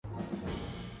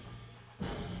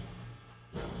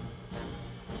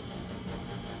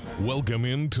Welcome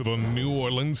into the New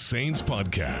Orleans Saints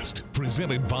podcast,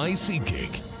 presented by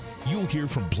SeatGeek. You'll hear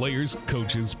from players,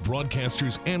 coaches,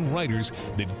 broadcasters, and writers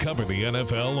that cover the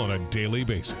NFL on a daily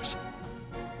basis.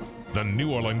 The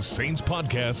New Orleans Saints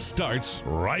podcast starts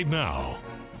right now.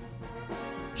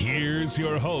 Here's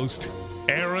your host,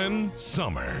 Aaron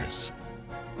Summers.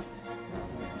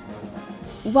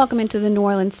 Welcome into the New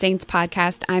Orleans Saints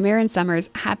podcast. I'm Aaron Summers,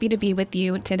 happy to be with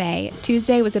you today.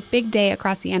 Tuesday was a big day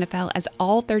across the NFL as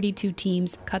all 32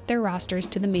 teams cut their rosters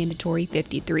to the mandatory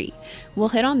 53. We'll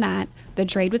hit on that, the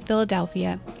trade with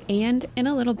Philadelphia, and in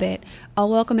a little bit, I'll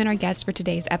welcome in our guest for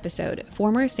today's episode,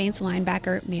 former Saints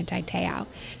linebacker Manti Te'o.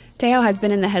 Te'o has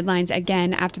been in the headlines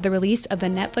again after the release of the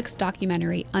Netflix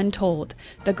documentary Untold,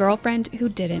 The Girlfriend Who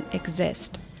Didn't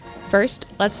Exist. First,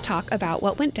 let's talk about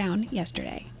what went down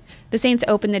yesterday. The Saints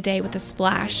opened the day with a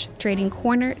splash, trading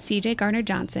corner C.J.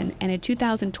 Gardner-Johnson and a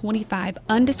 2025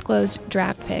 undisclosed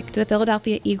draft pick to the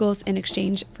Philadelphia Eagles in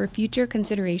exchange for future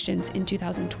considerations in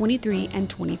 2023 and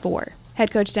 24.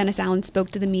 Head coach Dennis Allen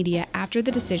spoke to the media after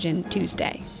the decision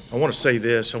Tuesday. I want to say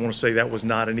this. I want to say that was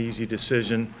not an easy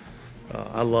decision.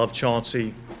 I love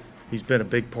Chauncey. He's been a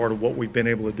big part of what we've been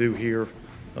able to do here,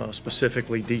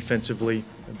 specifically defensively,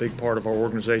 a big part of our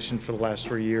organization for the last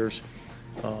 3 years.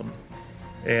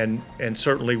 And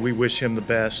certainly we wish him the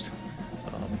best.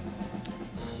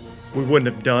 We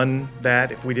wouldn't have done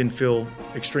that if we didn't feel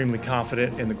extremely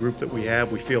confident in the group that we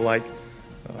have. We feel like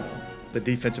the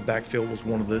defensive backfield was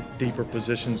one of the deeper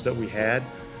positions that we had,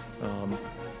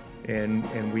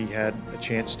 and we had a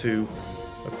chance to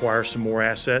acquire some more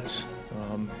assets,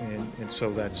 and so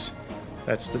that's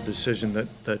the decision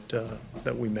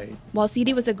that we made. While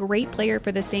C.D. was a great player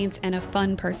for the Saints and a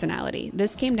fun personality,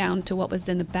 this came down to what was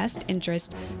in the best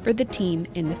interest for the team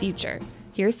in the future.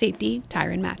 Here's safety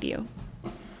Tyrann Mathieu.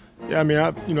 Yeah, I mean,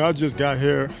 I just got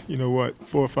here, 4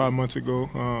 or 5 months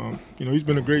ago. He's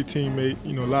been a great teammate,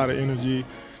 a lot of energy,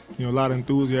 a lot of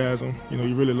enthusiasm.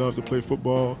 He really loves to play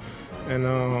football. And,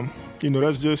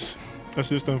 that's just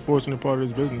the unfortunate part of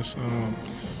this business.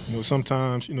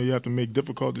 Sometimes, you have to make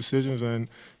difficult decisions, and,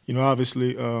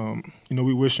 obviously,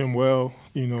 we wish him well.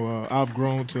 I've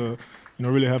grown to,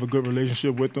 really have a good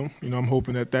relationship with him. I'm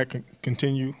hoping that can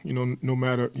continue, no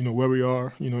matter, where we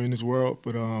are, in this world.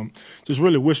 But just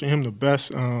really wishing him the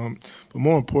best. But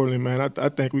more importantly, man, I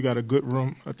think we got a good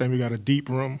room. I think we got a deep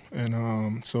room.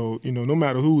 And so, no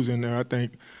matter who's in there, I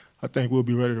think we'll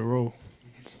be ready to roll.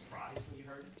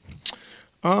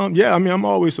 Yeah, I mean, I'm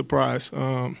always surprised,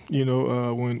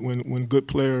 when good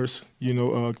players,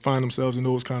 find themselves in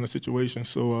those kind of situations.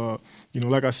 So,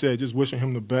 like I said, just wishing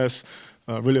him the best,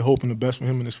 really hoping the best for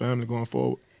him and his family going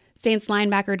forward. Saints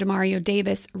linebacker Demario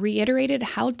Davis reiterated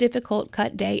how difficult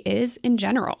cut day is in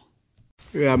general.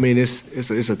 Yeah, I mean, it's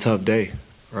a tough day,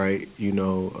 right?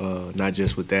 Not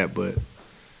just with that, but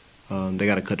they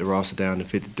got to cut the roster down to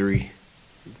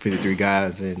 53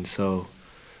 guys, and so.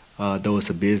 Though it's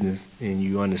a business and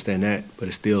you understand that, but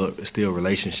it's still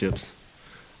relationships,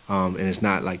 and it's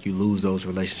not like you lose those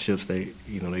relationships. They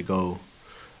go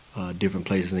different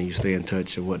places and you stay in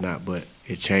touch and whatnot. But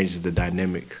it changes the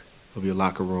dynamic of your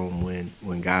locker room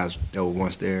when guys that were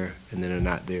once there and then they're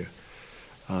not there.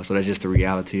 So that's just the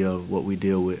reality of what we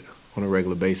deal with on a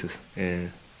regular basis,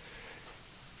 and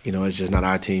it's just not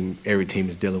our team. Every team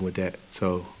is dealing with that,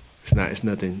 so it's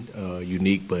nothing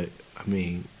unique. But I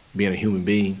mean, being a human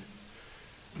being.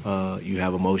 You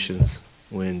have emotions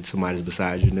when somebody's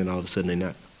beside you, and then all of a sudden they're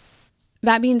not.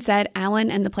 That being said, Allen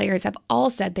and the players have all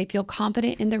said they feel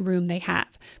confident in the room they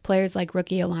have. Players like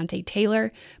rookie Alontae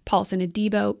Taylor, Paulson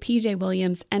Adebo, P.J.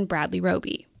 Williams, and Bradley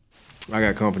Roby. I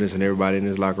got confidence in everybody in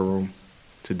this locker room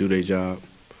to do their job.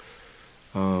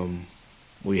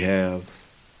 We have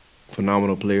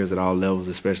phenomenal players at all levels,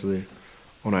 especially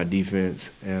on our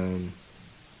defense, and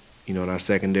in our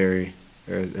secondary.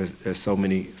 There's so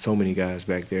many guys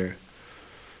back there.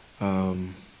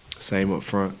 Same up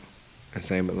front and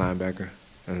same at linebacker.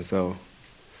 And so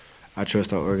I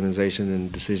trust our organization and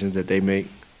the decisions that they make.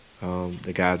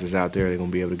 The guys that's out there, they're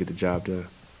going to be able to get the job done.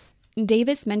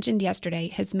 Davis mentioned yesterday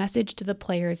his message to the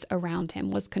players around him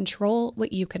was control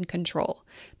what you can control.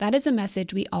 That is a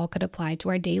message we all could apply to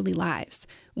our daily lives,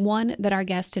 one that our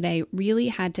guest today really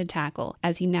had to tackle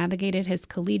as he navigated his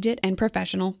collegiate and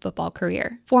professional football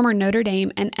career. Former Notre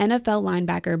Dame and NFL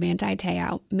linebacker Manti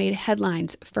Te'o made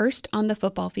headlines first on the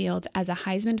football field as a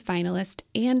Heisman finalist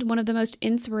and one of the most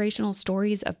inspirational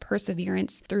stories of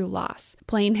perseverance through loss,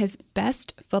 playing his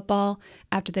best football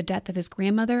after the death of his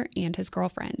grandmother and his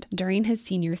girlfriend during his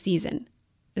senior season.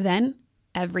 Then,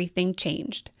 everything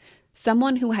changed.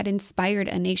 Someone who had inspired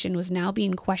a nation was now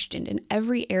being questioned in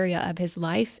every area of his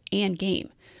life and game.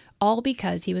 all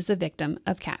because he was the victim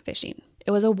of catfishing. It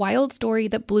was a wild story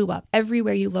that blew up.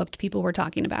 Everywhere you looked, people were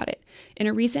talking about it. In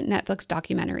a recent Netflix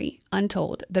documentary,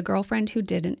 Untold, The Girlfriend Who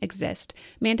Didn't Exist,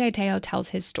 Manti Te'o tells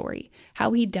his story,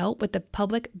 how he dealt with the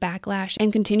public backlash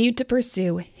and continued to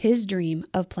pursue his dream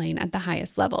of playing at the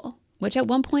highest level, which at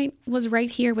one point was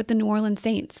right here with the New Orleans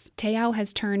Saints. Te'o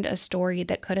has turned a story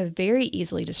that could have very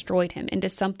easily destroyed him into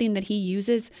something that he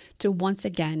uses to once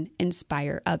again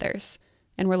inspire others.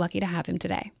 And we're lucky to have him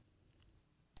today.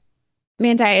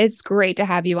 Manti, it's great to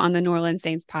have you on the New Orleans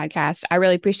Saints podcast. I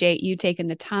really appreciate you taking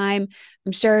the time.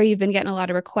 I'm sure you've been getting a lot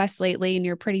of requests lately and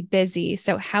you're pretty busy.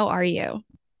 So how are you?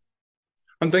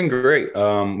 I'm doing great.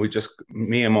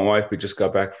 Me and my wife, we just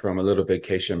got back from a little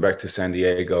vacation back to San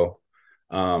Diego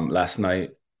last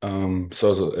night.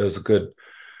 So it was a good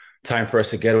time for us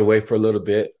to get away for a little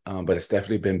bit, but it's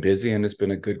definitely been busy, and it's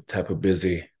been a good type of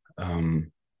busy.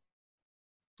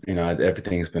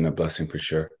 Everything's been a blessing for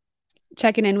sure.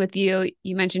 Checking in with you.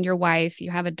 You mentioned your wife,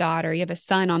 you have a daughter, you have a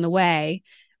son on the way.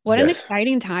 What Yes. an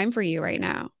exciting time for you right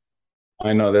now.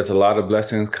 I know there's a lot of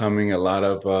blessings coming, a lot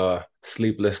of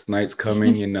sleepless nights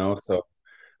coming, so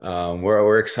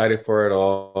we're excited for it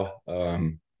all.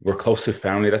 We're close to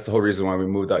family. That's the whole reason why we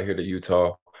moved out here to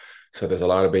Utah. So there's a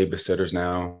lot of babysitters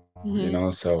now,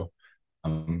 so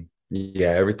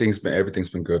everything's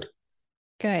been good.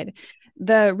 Good.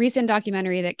 The recent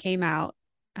documentary that came out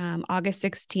August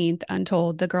 16th,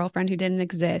 Untold, The Girlfriend Who Didn't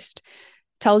Exist,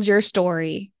 tells your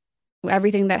story,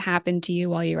 everything that happened to you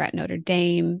while you were at Notre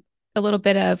Dame, a little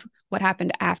bit of what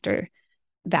happened after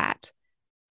that.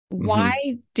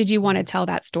 Why did you want to tell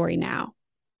that story now?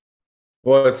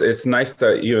 Well, it's nice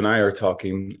that you and I are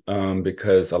talking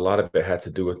because a lot of it had to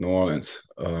do with New Orleans.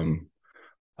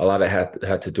 A lot of it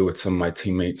had to do with some of my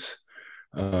teammates.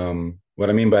 What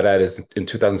I mean by that is in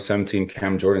 2017,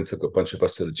 Cam Jordan took a bunch of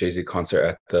us to the Jay-Z concert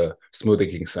at the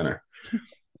Smoothie King Center.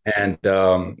 And,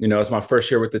 it was my first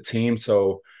year with the team.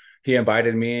 So he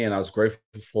invited me and I was grateful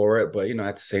for it. But,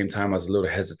 at the same time, I was a little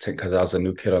hesitant because I was a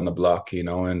new kid on the block,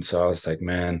 and so I was like,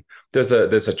 man, there's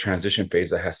a transition phase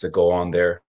that has to go on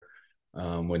there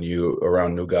when you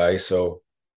around new guys. So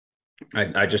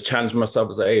I just challenged myself. I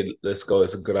was like, hey, let's go.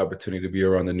 It's a good opportunity to be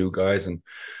around the new guys and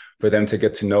for them to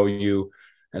get to know you.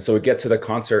 And so we get to the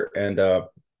concert, and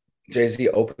Jay-Z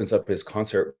opens up his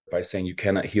concert by saying, "You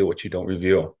cannot heal what you don't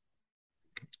reveal."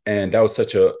 And that was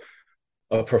such a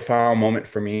profound moment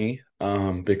for me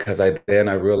because I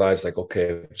realized, like,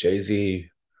 okay, Jay-Z,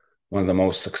 one of the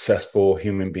most successful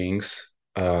human beings,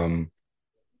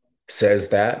 says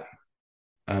that,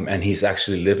 and he's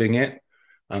actually living it.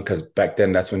 Because back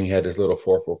then, that's when he had this little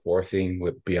 444 thing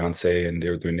with Beyonce, and they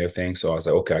were doing their thing. So I was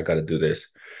like, okay, I got to do this.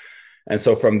 And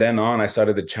so from then on, I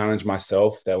started to challenge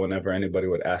myself that whenever anybody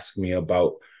would ask me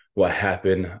about what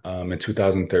happened in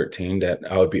 2013, that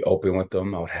I would be open with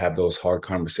them. I would have those hard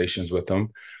conversations with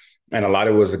them. And a lot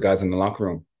of it was the guys in the locker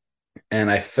room. And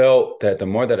I felt that the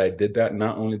more that I did that,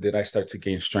 not only did I start to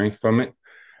gain strength from it,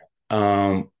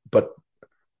 but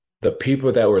the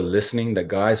people that were listening, the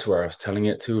guys who I was telling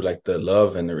it to, like the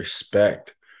love and the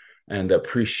respect and the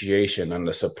appreciation and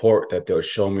the support that they would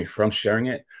show me from sharing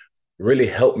it, really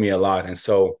helped me a lot. And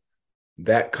so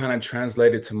that kind of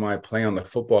translated to my play on the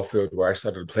football field, where I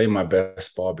started to play my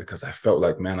best ball because I felt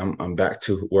like, man, I'm back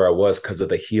to where I was because of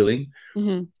the healing.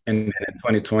 And then in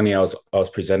 2020, I was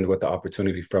presented with the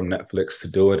opportunity from Netflix to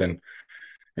do it. And,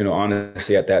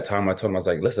 honestly, at that time, I told him, I was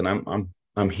like, listen,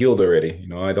 I'm healed already.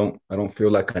 I don't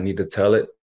feel like I need to tell it.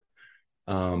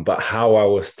 But how I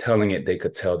was telling it, they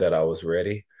could tell that I was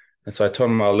ready. And so I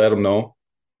told them I'll let them know.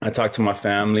 I talked to my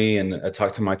family and I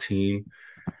talked to my team,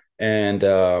 and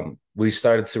we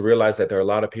started to realize that there are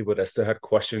a lot of people that still had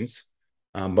questions,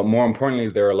 but more importantly,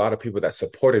 there are a lot of people that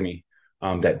supported me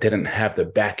that didn't have the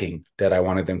backing that I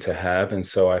wanted them to have. And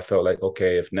so I felt like,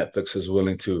 okay, if Netflix is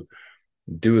willing to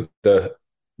do the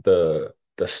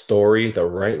story the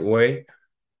right way,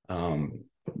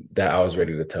 that I was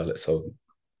ready to tell it. So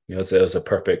it was a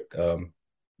perfect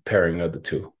pairing of the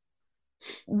two.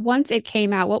 Once it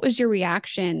came out, what was your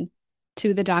reaction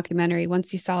to the documentary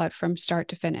once you saw it from start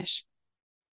to finish?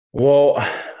 Well,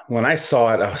 when I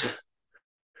saw it,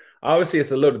 obviously it's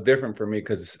a little different for me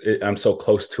because I'm so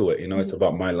close to it. It's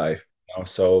about my life.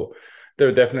 So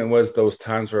there definitely was those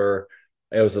times where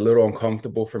it was a little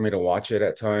uncomfortable for me to watch it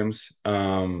at times.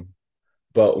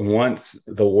 But once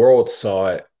the world saw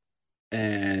it,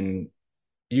 and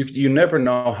you never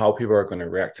know how people are going to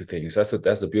react to things. That's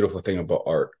the beautiful thing about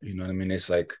art. You know what I mean? It's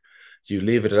like you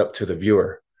leave it up to the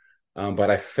viewer. But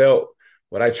I felt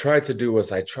what I tried to do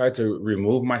was I tried to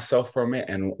remove myself from it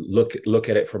and look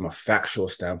at it from a factual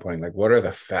standpoint. Like, what are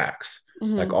the facts?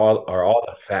 Like, are all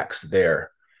the facts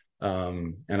there?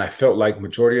 And I felt like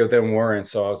majority of them were. And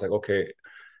so I was like, okay,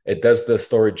 it does the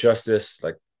story justice.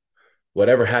 Like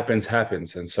whatever happens,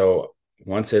 happens. And so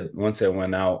once it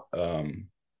went out,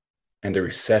 and the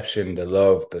reception, the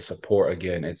love, the support,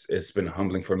 again, it's been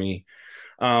humbling for me.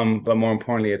 But more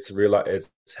importantly, it's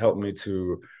helped me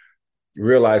to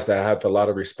realize that I have a lot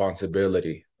of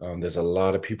responsibility. There's a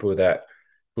lot of people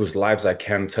whose lives I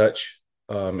can touch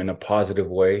in a positive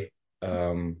way.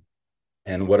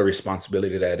 And what a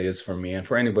responsibility that is for me and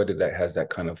for anybody that has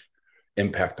that kind of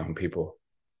impact on people.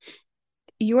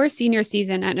 Your senior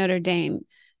season at Notre Dame,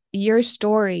 your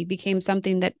story became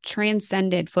something that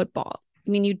transcended football. I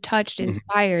mean, you touched,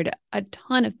 inspired a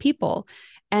ton of people.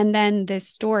 And then this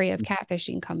story of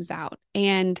catfishing comes out.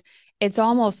 And it's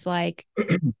almost like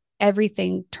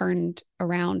everything turned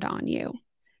around on you.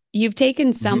 You've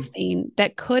taken something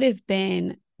that could have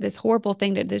been this horrible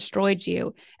thing that destroyed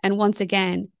you. And once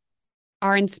again,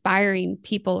 are inspiring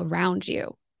people around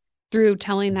you through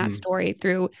telling that story,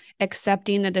 through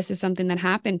accepting that this is something that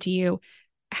happened to you.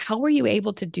 How were you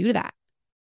able to do that?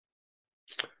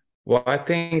 Well, I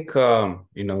think,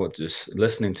 just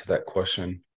listening to that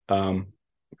question,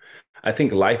 I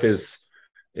think life is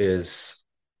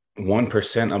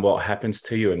 1% about what happens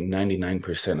to you and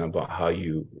 99% about how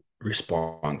you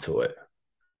respond to it.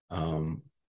 And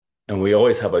we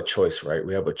always have a choice, right?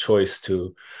 We have a choice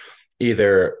to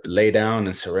either lay down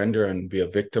and surrender and be a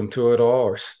victim to it all,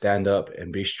 or stand up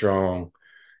and be strong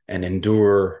and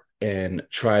endure and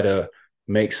try to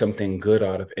make something good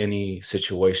out of any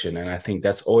situation. And I think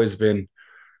that's always been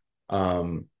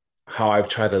how I've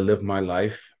tried to live my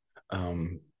life,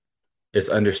 is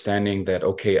understanding that,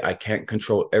 okay, I can't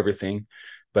control everything,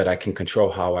 but I can control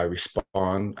how I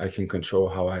respond. I can control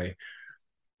how I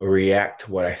react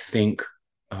to what I think.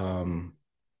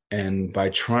 And by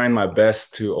trying my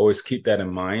best to always keep that in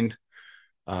mind,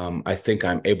 I think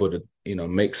I'm able to,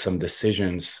 make some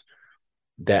decisions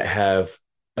that have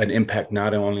an impact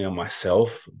not only on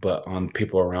myself, but on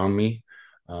people around me.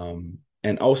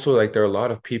 And also, like, there are a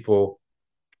lot of people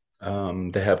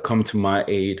that have come to my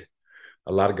aid,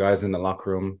 a lot of guys in the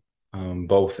locker room,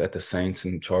 both at the Saints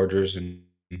and Chargers, and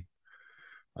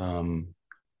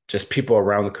just people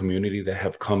around the community that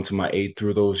have come to my aid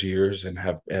through those years and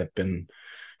have been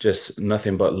just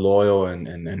nothing but loyal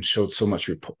and showed so much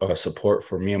support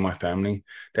for me and my family.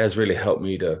 That has really helped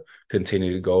me to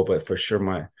continue to go. But for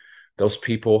sure, those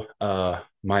people,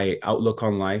 my outlook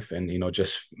on life, and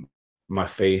just my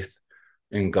faith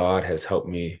in God has helped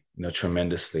me,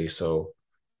 tremendously. So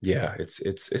yeah, it's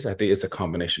I think it's a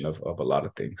combination of a lot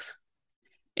of things.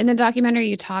 In the documentary,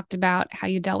 you talked about how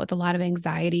you dealt with a lot of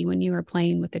anxiety when you were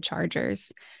playing with the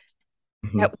Chargers.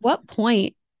 At what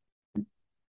point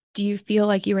do you feel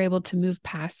like you were able to move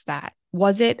past that?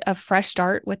 Was it a fresh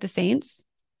start with the Saints?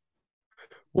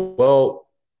 Well,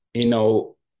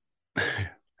 going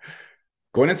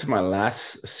into my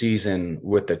last season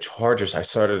with the Chargers, I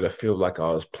started to feel like I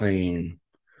was playing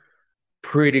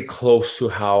pretty close to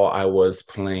how I was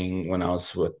playing when I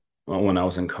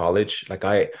was in college. Like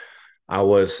I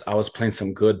was playing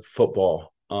some good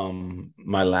football.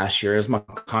 My last year is my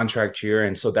contract year,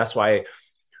 and so that's why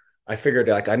I figured,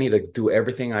 like, I need to do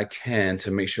everything I can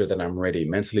to make sure that I'm ready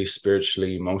mentally,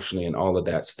 spiritually, emotionally, and all of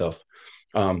that stuff.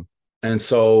 And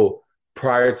so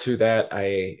prior to that,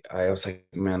 I was like,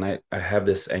 man, I have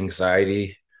this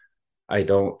anxiety. I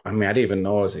didn't even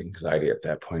know it was anxiety at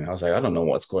that point. I was like, I don't know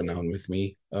what's going on with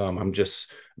me. I'm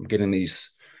getting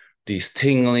these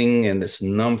tingling and this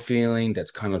numb feeling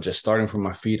that's kind of just starting from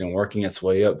my feet and working its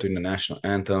way up during the national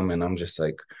anthem. And I'm just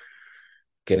like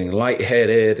getting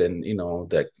lightheaded, and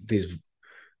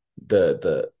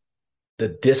the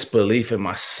disbelief in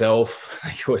myself,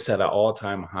 like, it was at an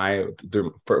all-time high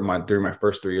during my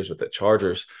first 3 years with the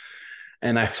Chargers.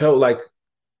 And I felt like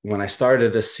when I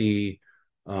started to see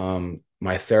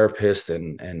my therapist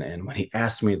and when he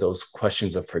asked me those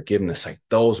questions of forgiveness, like,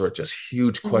 those were just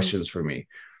huge questions for me,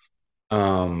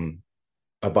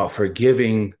 about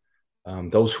forgiving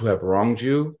those who have wronged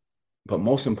you, but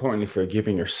most importantly,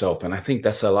 forgiving yourself. And I think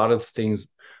that's a lot of things.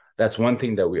 That's one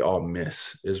thing that we all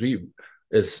miss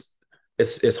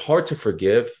it's hard to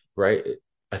forgive, right?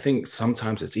 I think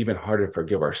sometimes it's even harder to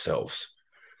forgive ourselves.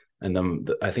 And then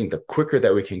I think the quicker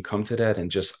that we can come to that and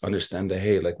just understand that,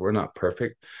 hey, like, we're not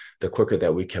perfect, the quicker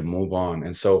that we can move on.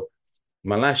 And so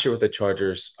my last year with the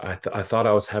Chargers, I thought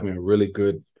I was having a really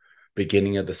good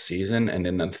beginning of the season. And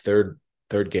then the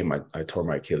third game, I tore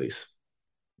my Achilles.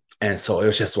 And so it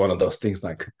was just one of those things,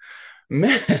 like,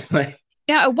 man, like,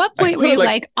 yeah. At what point were you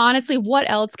like, honestly, what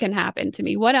else can happen to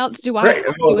me? What else do I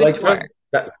have to endure?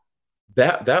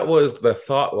 That was the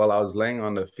thought while I was laying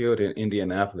on the field in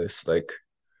Indianapolis. Like,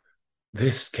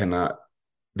 this cannot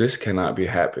be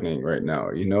happening right now,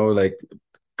 like,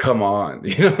 come on.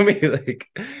 You know what I mean? Like,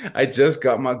 I just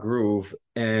got my groove,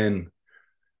 and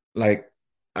like,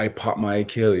 I popped my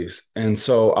Achilles. And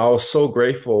so I was so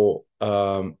grateful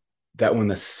that when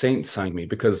the Saints signed me,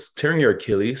 because tearing your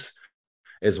Achilles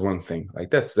is one thing.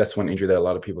 Like, that's one injury that a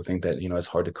lot of people think that, it's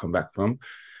hard to come back from.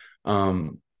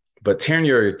 But tearing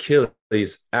your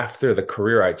Achilles after the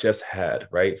career I just had,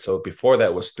 right? So before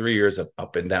that was 3 years of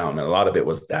up and down, and a lot of it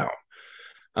was down.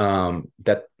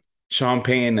 That Sean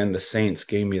Payton and the Saints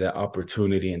gave me that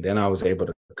opportunity, and then I was able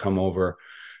to come over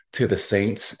to the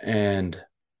Saints. And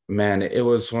man, it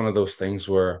was one of those things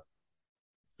where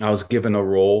I was given a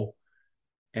role,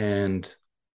 and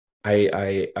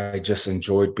I just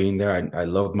enjoyed being there. I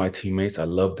loved my teammates. I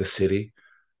loved the city.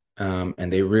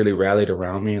 And they really rallied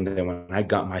around me. And then when I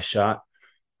got my shot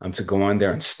to go on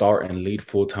there and start and lead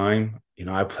full time,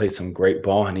 I played some great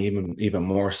ball, and even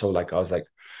more so, like, I was like,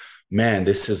 man,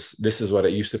 this is what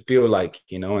it used to feel like,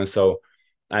 And so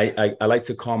I like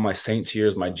to call my Saints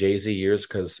years my Jay-Z years,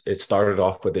 because it started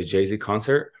off with the Jay-Z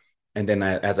concert, and then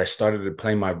as I started to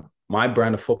play my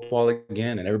brand of football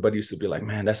again, and everybody used to be like,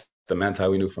 man, that's the Manti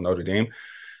we knew from Notre Dame.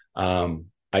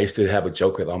 I used to have a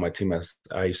joke with all my teammates.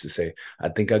 I used to say, I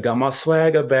think I got my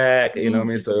swagger back. You know what I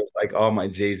mean? So it's like all my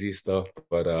Jay-Z stuff.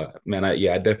 But man, I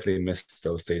definitely missed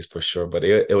those days for sure. But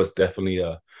it was definitely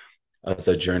a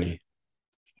journey.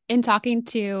 In talking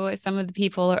to some of the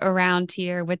people around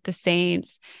here with the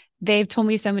Saints, they've told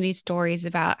me so many stories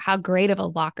about how great of a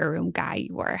locker room guy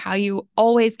you were, how you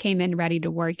always came in ready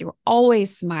to work. You were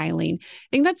always smiling. I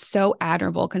think that's so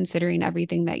admirable considering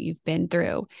everything that you've been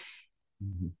through.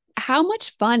 Mm-hmm. How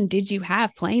much fun did you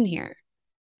have playing here?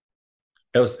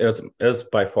 It was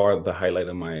by far the highlight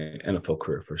of my NFL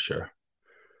career for sure.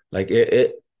 Like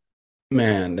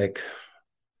man, like,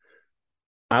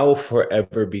 I will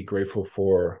forever be grateful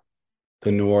for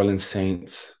the New Orleans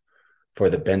Saints, for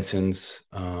the Bensons.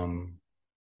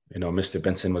 Mr.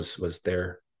 Benson was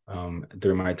there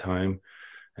during my time,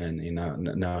 and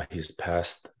now he's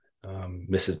passed.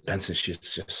 Mrs. Benson, she's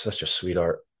just such a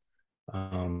sweetheart.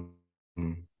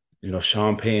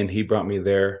 Sean Payton, he brought me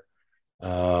there.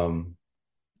 Dennis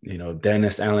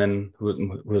Allen,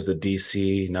 who was the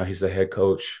DC, now he's the head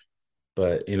coach.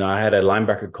 But I had a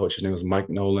linebacker coach, his name was Mike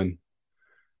Nolan,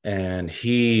 and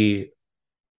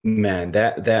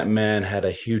that man had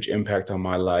a huge impact on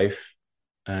my life.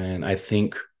 And I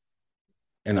think,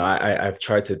 I've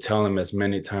tried to tell him as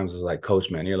many times as like, Coach,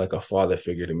 man, you're like a father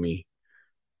figure to me.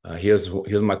 He was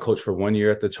my coach for 1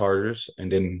 year at the Chargers,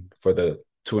 and then for the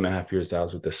 2.5 years I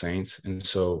was with the Saints. And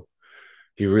so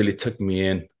he really took me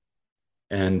in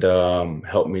and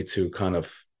helped me to kind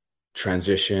of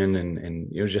transition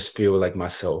and just feel like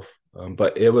myself.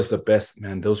 But it was the best,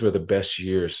 man. Those were the best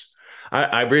years.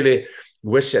 I really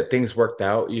wish that things worked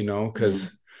out,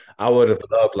 because I would have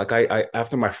loved, like, I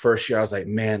after my first year, I was like,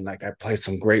 man, like, I played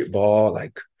some great ball.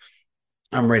 Like,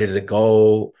 I'm ready to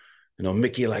go.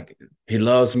 Mickey, like, he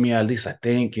loves me, at least I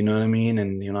think, you know what I mean?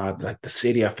 And, like the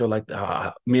city, I feel like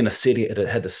me and the city, it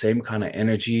had the same kind of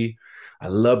energy. I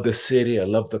love the city. I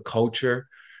love the culture.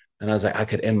 And I was like, I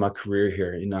could end my career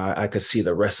here. I could see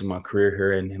the rest of my career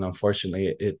here. And,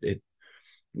 unfortunately, it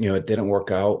didn't work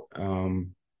out.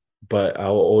 But I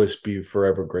will always be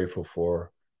forever grateful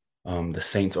for the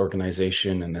Saints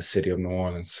organization and the city of New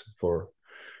Orleans for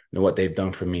what they've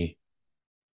done for me.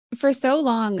 For so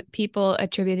long, people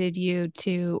attributed you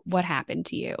to what happened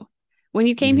to you. When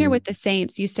you came here with the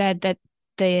Saints, you said that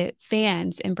the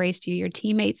fans embraced you, your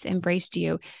teammates embraced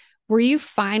you. Were you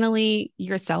finally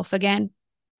yourself again?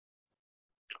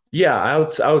 Yeah, I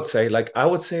would say like I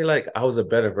was a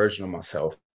better version of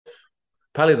myself.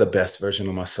 Probably the best version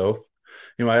of myself.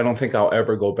 I don't think I'll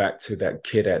ever go back to that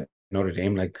kid at Notre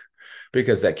Dame, like,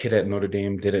 because that kid at Notre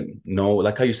Dame didn't know,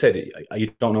 like how you said,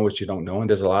 you don't know what you don't know. And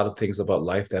there's a lot of things about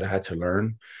life that I had to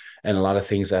learn, and a lot of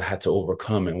things that I had to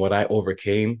overcome. And what I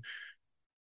overcame,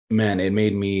 man, it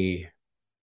made me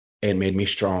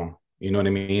strong. You know what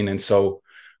I mean? And so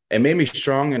it made me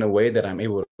strong in a way that I'm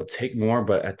able to take more,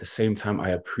 but at the same time, I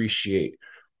appreciate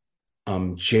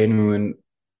genuine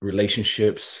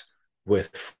relationships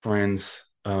with friends,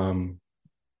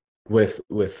 with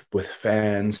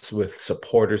fans, with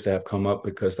supporters that have come up,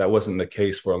 because that wasn't the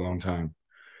case for a long time.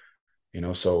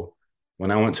 So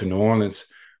when I went to New Orleans,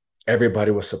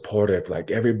 everybody was supportive.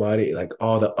 Like, everybody, like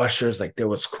all the ushers, like, they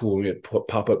was cool. We'd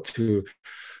pop up to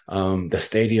the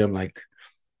stadium, like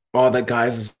all the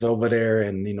guys is over there,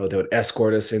 and they would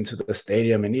escort us into the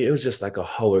stadium, and it was just like a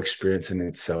whole experience in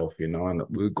itself, and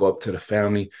we'd go up to the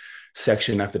family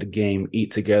section after the game,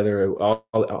 eat together. All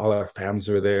our families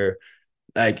were there.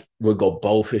 like we'd go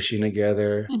bow fishing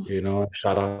together,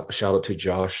 shout out to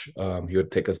Josh. He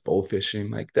would take us bow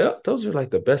fishing. Like those are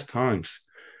like the best times,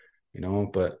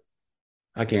 but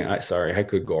sorry, I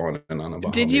could go on and on about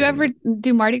how Did you amazing ever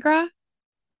do Mardi Gras?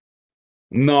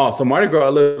 No, so Mardi Gras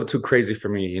a little too crazy for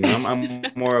me. I'm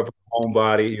more of a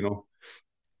homebody,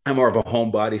 I'm more of a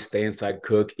homebody, stay inside,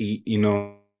 cook, eat,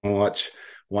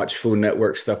 watch Food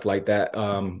Network, stuff like that.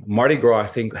 Mardi Gras, I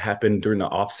think, happened during the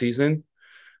off season.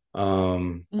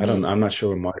 I'm not sure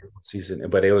when Mardi Gras season,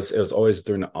 but it was always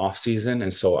during the off season,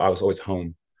 and so I was always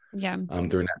home. Yeah.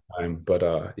 During that time,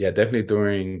 but yeah, definitely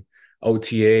during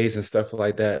OTAs and stuff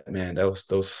like that. Man, those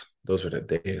were the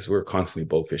days. We were constantly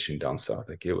bow fishing down south.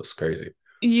 Like it was crazy.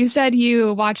 You said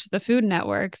you watched the Food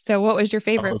Network. So what was your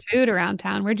favorite food around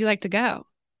town? Where'd you like to go?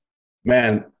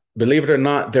 Man, believe it or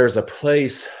not, there's a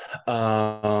place. It's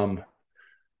called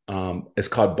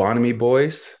Bonamy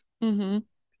Boys.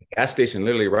 Gas station,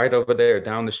 literally right over there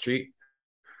down the street.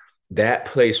 That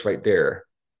place right there.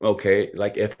 Okay,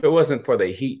 like if it wasn't for the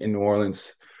heat in New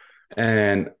Orleans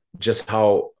and just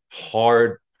how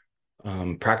hard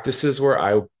practices were,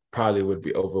 I probably would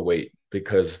be overweight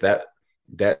because that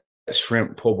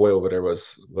shrimp po' boy over there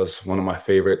was one of my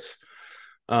favorites.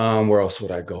 Where else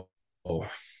would I go?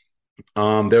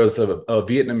 There was a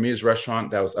Vietnamese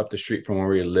restaurant that was up the street from where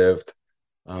we lived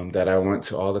that I went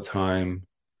to all the time.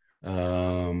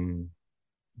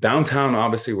 Downtown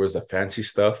obviously was the fancy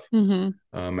stuff. And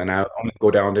I only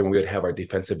go down there when we would have our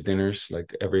defensive dinners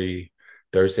like every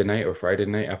Thursday night or Friday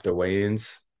night after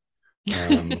weigh-ins.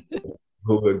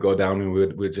 Who would go down and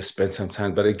we'd just spend some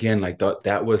time. But again, like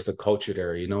that was the culture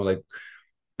there, like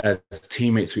as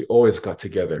teammates, we always got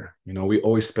together. We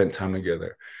always spent time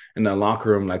together in the locker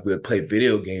room. Like we would play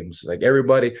video games. Like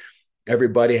everybody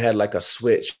had like a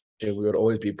Switch, and we would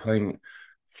always be playing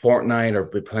Fortnite or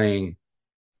be playing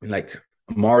like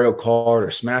Mario Kart or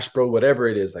Smash Bros, whatever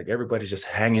it is. Like everybody's just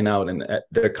hanging out, and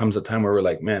there comes a time where we're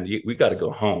like, man, we got to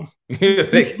go home.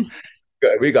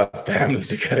 We got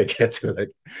families we got to get to. Like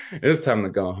it's time to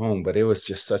go home. But it was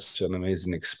just such an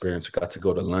amazing experience. We got to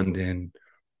go to London.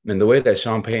 And the way that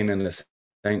Sean Payton and the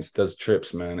Saints does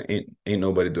trips, man, ain't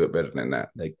nobody do it better than that.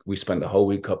 Like we spend the whole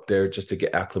week up there just to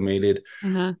get acclimated,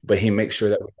 but he makes sure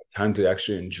that we have time to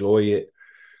actually enjoy it.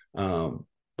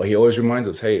 But he always reminds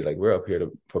us, hey, like we're up here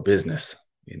for business,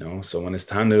 So when it's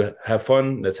time to have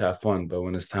fun, let's have fun. But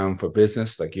when it's time for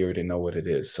business, like you already know what it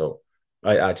is. So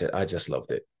I just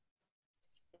loved it.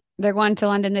 They're going to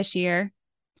London this year.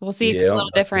 We'll see if it's a little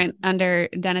different under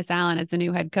Dennis Allen as the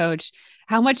new head coach.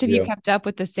 How much have you kept up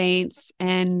with the Saints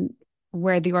and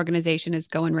where the organization is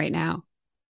going right now?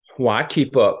 Well, I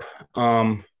keep up.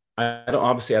 I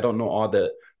don't know all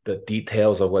the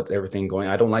details of what everything going.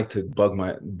 I don't like to bug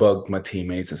my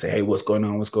teammates and say, hey, what's going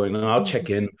on? I'll check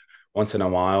in once in a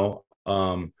while.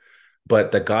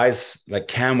 But the guys like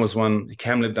Cam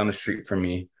lived down the street from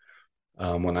me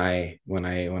when I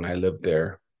lived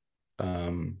there.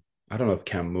 I don't know if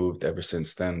Cam moved ever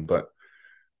since then, but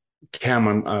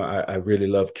Cam, I really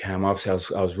love Cam.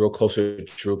 Obviously, I was real close to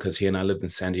Drew because he and I lived in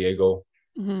San Diego,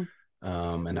 and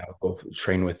I would go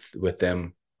train with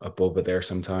them up over there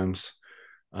sometimes.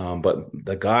 But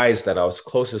the guys that I was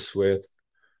closest with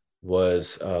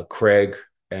was Craig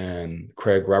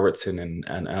Robertson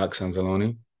and Alex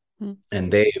Anzalone,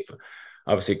 and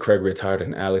obviously Craig retired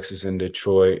and Alex is in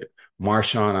Detroit.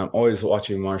 Marshawn, I'm always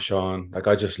watching Marshawn. Like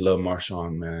I just love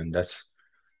Marshawn, man.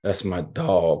 That's my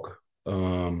dog.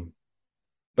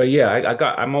 But yeah,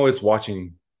 I'm always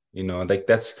watching, like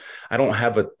I don't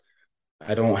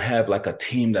have like a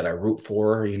team that I root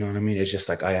for, you know what I mean? It's just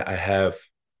like I have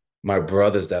my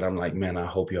brothers that I'm like, man, I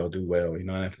hope y'all do well,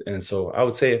 and so I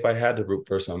would say if I had to root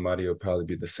for somebody, it would probably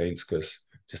be the Saints because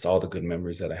just all the good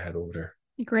memories that I had over there.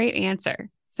 Great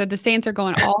answer. So the Saints are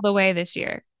going all the way this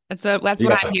year. That's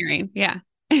what I'm hearing. Yeah.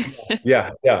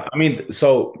 Yeah. I mean,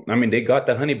 they got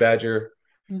the Honey Badger.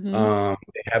 They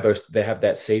have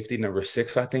that safety number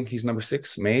 6. I think he's number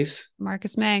 6, Mays.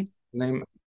 Marcus May. Name.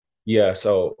 Yeah.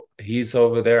 So he's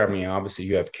over there. I mean, obviously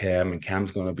you have Cam, and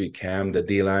Cam's going to be Cam. The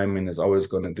D lineman is always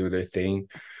going to do their thing.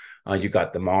 You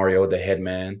got the Mario, the head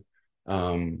man.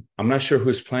 I'm not sure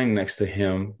who's playing next to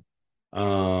him.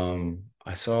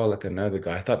 I saw like another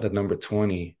guy. I thought the number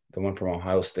 20, the one from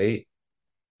Ohio State.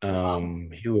 He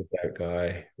was that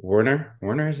guy. Werner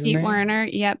is his name? Werner,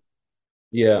 yep.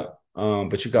 Yeah.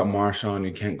 But you got Marshawn.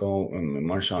 You can't go.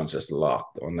 Marshawn's just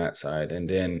locked on that side. And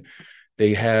then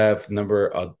they have number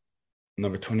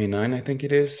 29, I think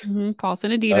it is.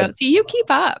 Paulson Adebo. See, you keep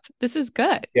up. This is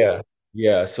good. Yeah.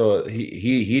 Yeah, so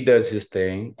he does his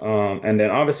thing. And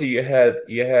then obviously you had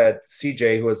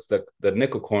CJ, who was the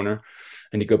nickel corner,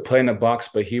 and he could play in the box,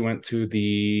 but he went to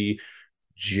the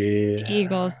G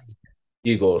Eagles.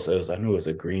 Eagles. I knew it was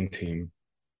a green team.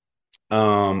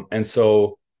 And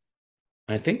so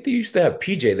I think they used to have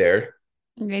PJ there.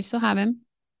 They still have him.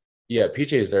 Yeah,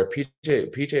 PJ is there.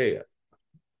 PJ,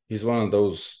 he's one of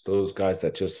those guys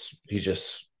that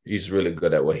he's really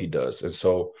good at what he does. And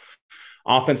so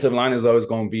offensive line is always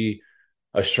going to be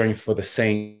a strength for the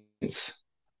Saints.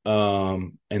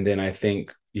 And then I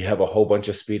think you have a whole bunch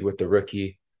of speed with the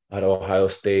rookie at Ohio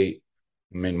State.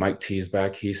 I mean, Mike T's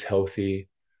back. He's healthy.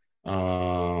 I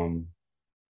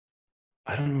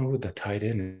don't know who the tight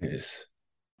end is.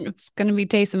 It's going to be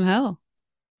Taysom Hill.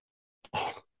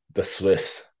 Oh, the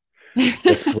Swiss.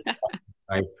 The Swiss.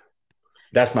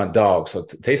 That's my dog. So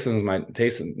Taysom.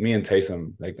 Me and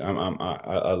Taysom. Like I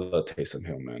love Taysom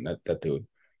Hill, man. That dude.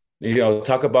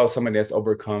 Talk about somebody that's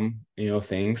overcome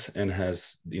things and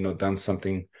has done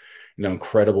something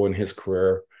incredible in his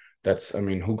career. That's, I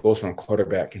mean, who goes from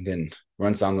quarterback and then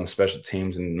runs down on special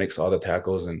teams and makes all the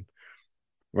tackles and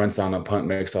runs down a punt,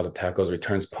 makes all the tackles,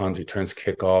 returns punts, returns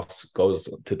kickoffs, goes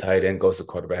to tight end, goes to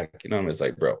quarterback. It's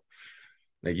like, bro,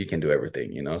 like you can do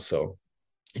everything. So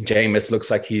Jameis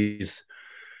looks like he's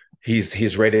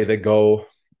ready to go.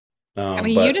 I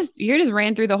mean, you just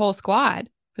ran through the whole squad,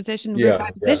 position group by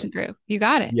position group. You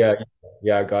got it. Yeah,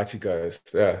 I got you guys.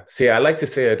 Yeah. See, I like to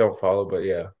say I don't follow, but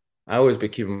yeah, I always be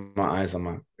keeping my eyes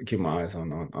on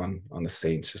the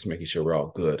Saints, just making sure we're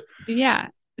all good. Yeah.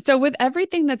 So with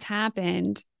everything that's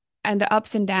happened and the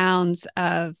ups and downs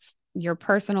of your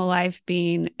personal life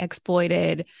being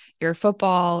exploited, your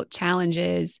football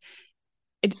challenges,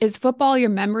 is football, your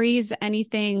memories,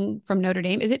 anything from Notre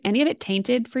Dame, is it any of it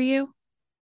tainted for you?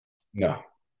 No.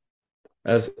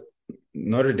 As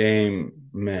Notre Dame,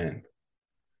 man.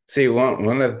 See,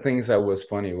 one of the things that was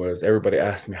funny was everybody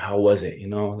asked me, how was it?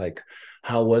 Like,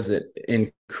 how was it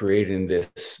in creating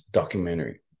this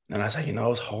documentary? And I said, it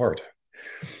was hard.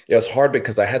 It was hard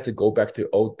because I had to go back to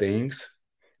old things.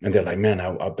 And they're like, man,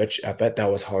 I bet that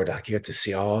was hard. I get to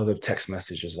see all the text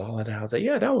messages, all of that. I was like,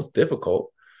 yeah, that was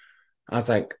difficult. I was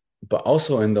like, but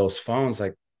also in those phones,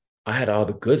 like I had all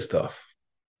the good stuff.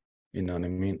 You know what I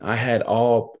mean? I had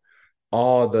all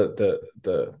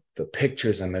the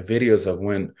pictures and the videos of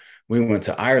when we went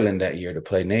to Ireland that year to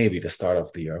play Navy to start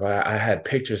off the year. I had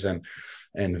pictures and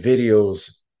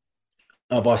videos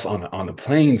of us on the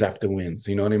planes after wins.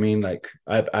 You know what I mean? Like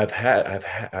I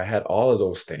had all of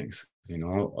those things.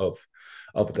 Of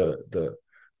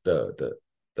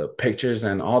the pictures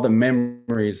and all the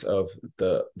memories of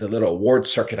the little award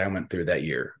circuit I went through that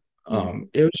year.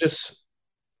 It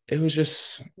was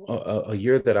just a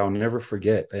year that I'll never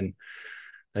forget. And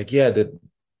like, yeah,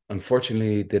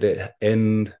 unfortunately, did it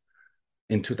end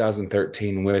in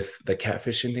 2013 with the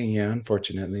catfishing thing? Yeah,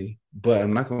 unfortunately, but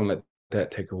I'm not going to let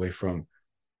that take away from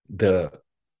the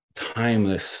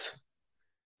timeless,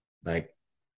 like,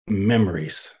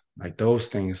 memories, like those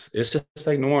things. It's just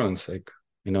like New Orleans. Like,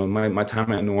 my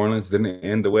time at New Orleans didn't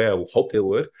end the way I hoped it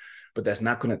would, but that's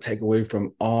not going to take away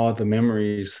from all the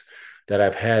memories that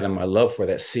I've had and my love for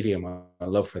that city and my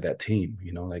love for that team.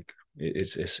 Like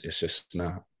it's just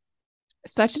not.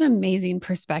 Such an amazing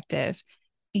perspective.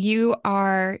 You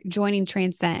are joining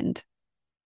Transcend.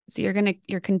 So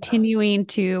you're continuing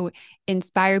to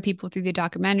inspire people through the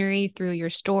documentary, through your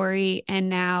story. And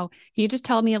now can you just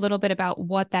tell me a little bit about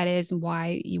what that is and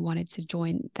why you wanted to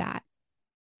join that?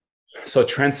 So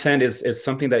Transcend is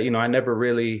something that, I never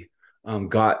really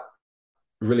got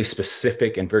really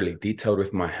specific and really detailed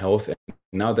with my health. And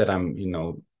now that I'm,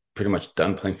 pretty much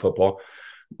done playing football,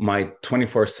 my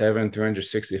 24/7,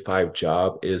 365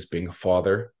 job is being a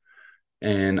father.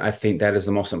 And I think that is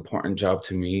the most important job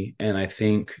to me. And I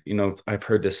think, I've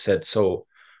heard this said so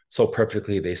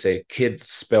perfectly. They say kids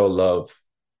spell love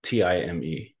Time.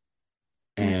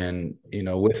 And,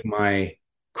 with my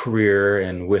career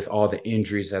and with all the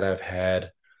injuries that I've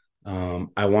had,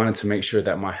 I wanted to make sure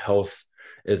that my health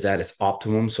is at its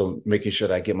optimum. So making sure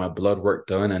that I get my blood work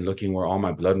done and looking where all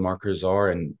my blood markers are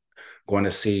and going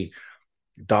to see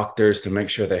doctors to make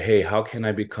sure that, hey, how can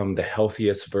I become the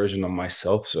healthiest version of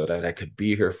myself so that I could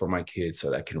be here for my kids, so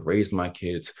that I can raise my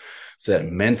kids, so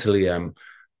that mentally I'm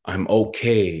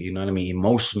okay, you know what I mean?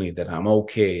 Emotionally, that I'm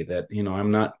okay, that,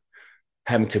 I'm not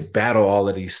having to battle all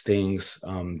of these things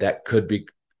that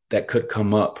could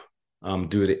come up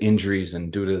due to injuries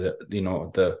and due to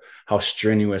the how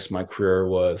strenuous my career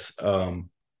was. And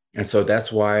so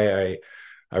that's why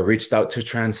I reached out to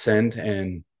Transcend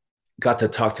and got to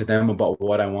talk to them about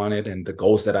what I wanted and the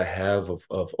goals that I have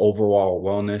of overall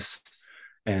wellness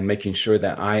and making sure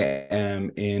that I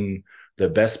am in the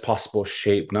best possible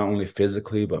shape, not only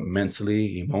physically, but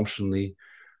mentally, emotionally.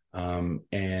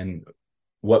 And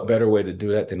what better way to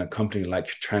do that than a company like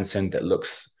Transcend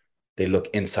they look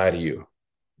inside of you.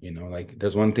 You know, like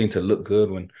there's one thing to look good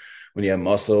when you have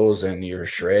muscles and you're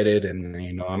shredded,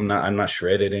 and I'm not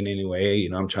shredded in any way. You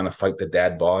know, I'm trying to fight the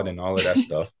dad bod and all of that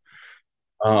stuff.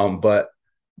 But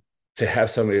to have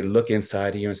somebody look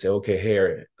inside of you and say, okay,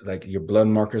 here, like your blood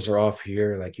markers are off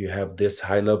here, like you have this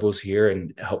high levels here,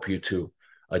 and help you to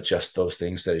adjust those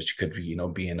things so that you could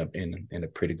be in a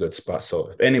pretty good spot.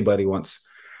 So if anybody wants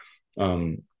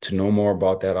to know more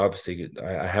about that, obviously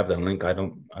I have the link. I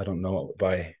don't know it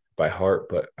by heart,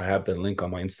 but I have the link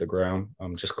on my Instagram.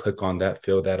 Just click on that,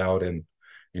 fill that out, and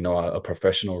a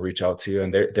professional will reach out to you,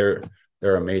 and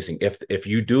they're amazing. If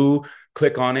you do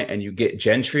click on it and you get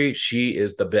Gentry, she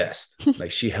is the best.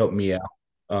 Like, she helped me out.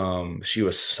 She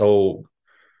was so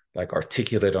like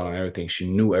articulate on everything. She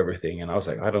knew everything, and I was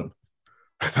like, I don't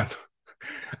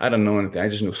know anything. I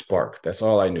just knew Spark. That's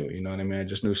all I knew. You know what I mean? I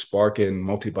just knew Spark and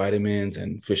multivitamins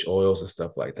and fish oils and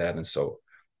stuff like that. And so,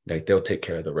 like, they'll take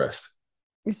care of the rest.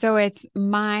 So it's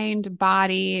mind,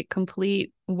 body,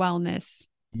 complete wellness.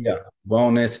 Yeah,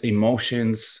 wellness,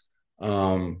 emotions,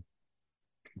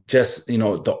 just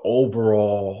the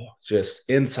overall, just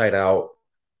inside out,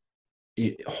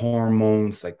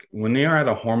 hormones. Like, when you're at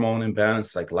a hormone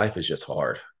imbalance, like, life is just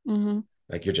hard. Mm-hmm.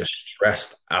 Like, you're just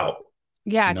stressed out.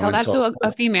 Yeah, tell that to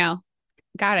a female.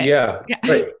 Got it. Yeah,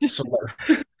 right.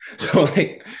 So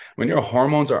like, when your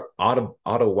hormones are out of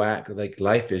whack, like,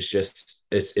 life is just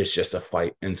it's just a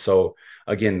fight. And so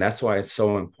again, that's why it's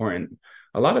so important.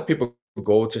 A lot of people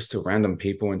go just to random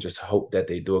people and just hope that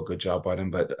they do a good job on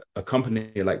them. But a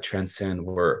company like Transcend,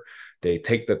 where they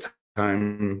take the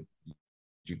time,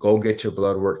 you go get your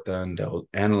blood work done, they'll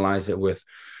analyze it with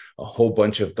a whole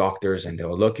bunch of doctors, and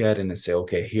they'll look at it and say,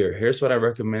 okay, here's what I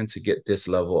recommend to get this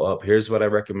level up. Here's what I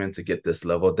recommend to get this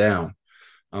level down,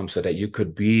 so that you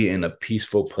could be in a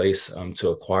peaceful place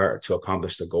to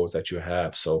accomplish the goals that you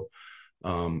have. So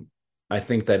I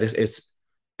think that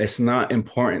it's not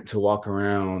important to walk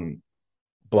around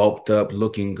bulked up,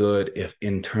 looking good, if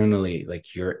internally,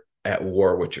 like, you're at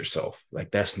war with yourself.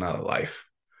 Like, that's not a life.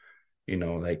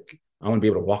 Like, I want to be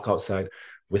able to walk outside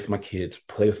with my kids,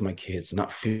 play with my kids,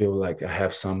 not feel like I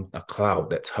have a cloud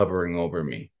that's hovering over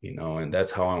me, and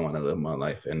that's how I want to live my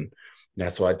life. And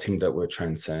that's why I teamed up with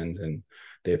Transcend, and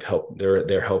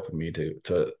they're helping me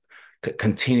to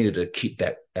continue to keep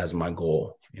that as my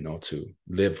goal, to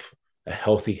live a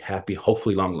healthy, happy,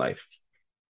 hopefully long life.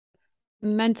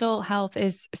 Mental health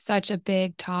is such a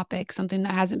big topic, something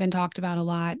that hasn't been talked about a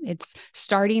lot. It's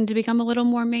starting to become a little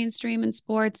more mainstream in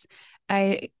sports.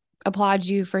 I applaud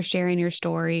you for sharing your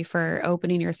story, for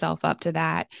opening yourself up to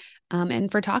that,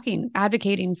 and for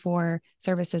advocating for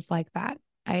services like that.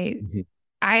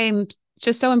 I'm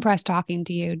just so impressed talking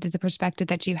to you, to the perspective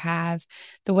that you have,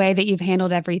 the way that you've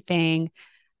handled everything.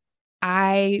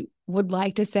 I would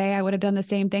like to say I would have done the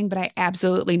same thing, but I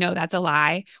absolutely know that's a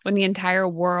lie. When the entire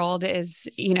world is,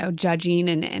 judging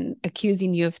and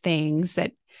accusing you of things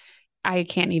that I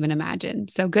can't even imagine.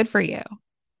 So good for you.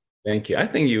 Thank you. I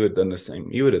think you would have done the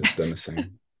same. You would have done the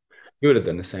same. You would have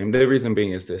done the same. The reason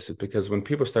being is because when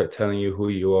people start telling you who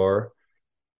you are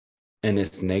and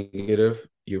it's negative,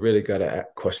 you really got to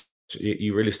question.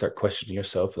 You really start questioning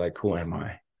yourself, like, who am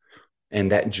I?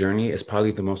 And that journey is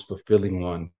probably the most fulfilling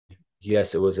one.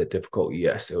 Yes, it was difficult.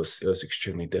 Yes, it was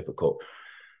extremely difficult.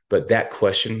 But that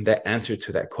answer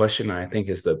to that question, I think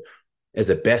is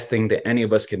the best thing that any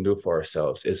of us can do for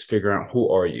ourselves, is figure out,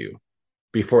 who are you,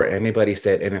 before anybody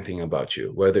said anything about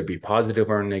you, whether it be positive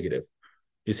or negative.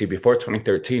 You see, before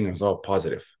 2013, it was all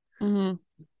positive. Mm-hmm.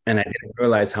 And I didn't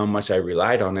realize how much I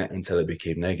relied on it until it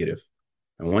became negative.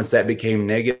 And once that became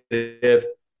negative,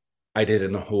 I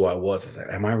didn't know who I was. I was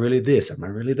like, am I really this? Am I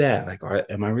really that? Like,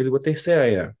 am I really what they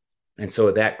say I am? And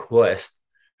so that quest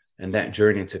and that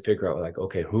journey to figure out, like,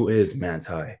 okay, who is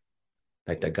Manti?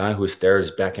 Like, the guy who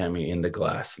stares back at me in the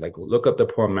glass. Like, look up the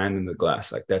poor man in the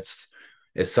glass. Like,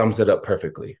 it sums it up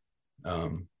perfectly.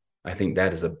 I think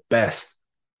that is the best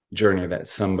journey that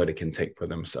somebody can take for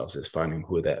themselves, is finding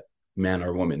who that man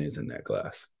or woman is in that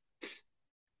glass.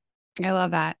 I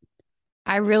love that.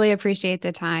 I really appreciate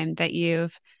the time that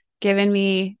you've given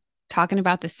me talking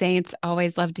about the Saints.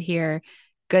 Always love to hear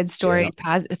good stories,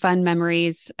 fun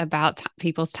memories about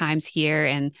people's times here,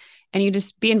 and you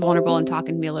just being vulnerable and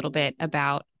talking to me a little bit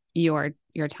about your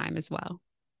time as well.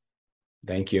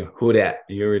 Thank you. Who dat?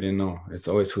 You already know. It's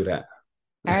always who dat.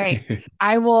 All right.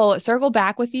 I will circle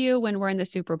back with you when we're in the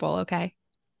Super Bowl. Okay.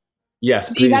 Yes,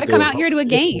 please. You got to come out here to a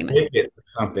game.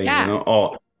 Something, Yeah.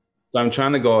 Oh, So I'm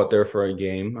trying to go out there for a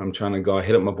game. I'm trying to go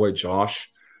hit up my boy Josh,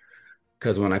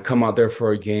 because when I come out there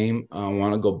for a game, I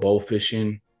want to go bow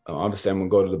fishing. Obviously, I'm going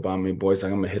to go to the Bombay boys.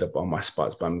 I'm going to hit up all my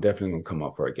spots, but I'm definitely going to come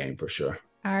out for a game for sure.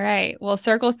 All right. Well,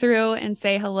 circle through and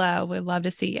say hello. We'd love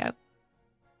to see you.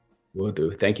 Will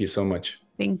do. Thank you so much.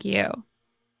 Thank you.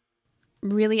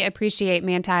 Really appreciate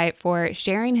Manti for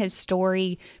sharing his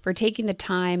story, for taking the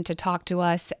time to talk to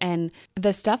us, and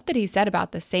the stuff that he said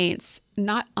about the Saints,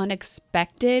 not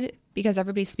unexpected because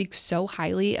everybody speaks so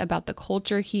highly about the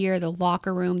culture here, the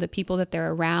locker room, the people that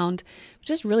they're around.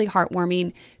 Just really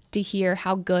heartwarming to hear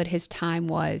how good his time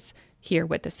was here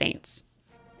with the Saints.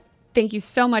 Thank you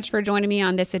so much for joining me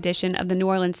on this edition of the New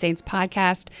Orleans Saints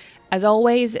podcast. As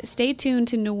always, stay tuned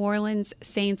to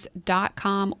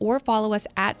NewOrleansSaints.com or follow us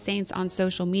at Saints on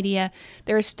social media.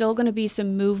 There is still going to be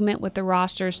some movement with the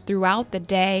rosters throughout the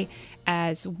day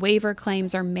as waiver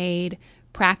claims are made,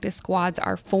 practice squads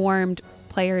are formed,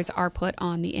 players are put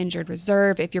on the injured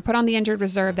reserve. If you're put on the injured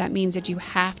reserve, that means that you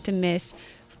have to miss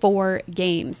 4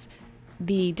 games.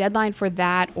 The deadline for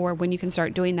that, or when you can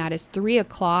start doing that, is 3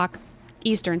 o'clock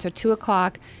Eastern, so 2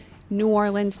 o'clock New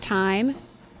Orleans time.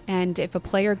 And if a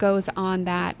player goes on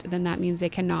that, then that means they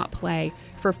cannot play.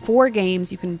 For 4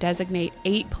 games, you can designate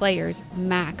 8 players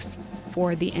max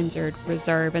for the injured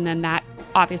reserve. And then that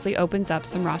obviously opens up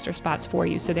some roster spots for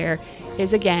you. So there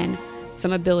is, again,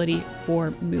 some ability for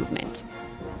movement.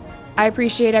 I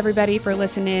appreciate everybody for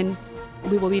listening.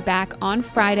 We will be back on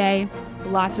Friday.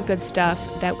 Lots of good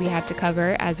stuff that we have to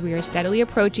cover as we are steadily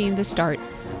approaching the start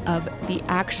of the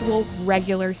actual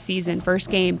regular season.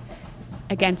 First game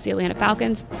against the Atlanta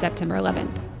Falcons, September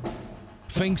 11th.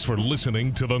 Thanks for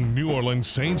listening to the New Orleans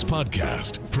Saints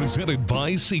podcast, presented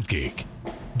by SeatGeek.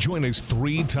 Join us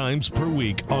 3 times per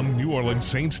week on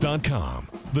NewOrleansSaints.com,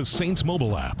 the Saints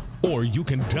mobile app, or you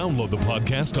can download the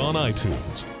podcast on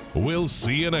iTunes. We'll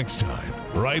see you next time,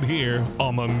 right here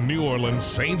on the New Orleans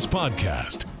Saints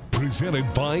podcast,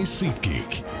 presented by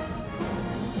SeatGeek.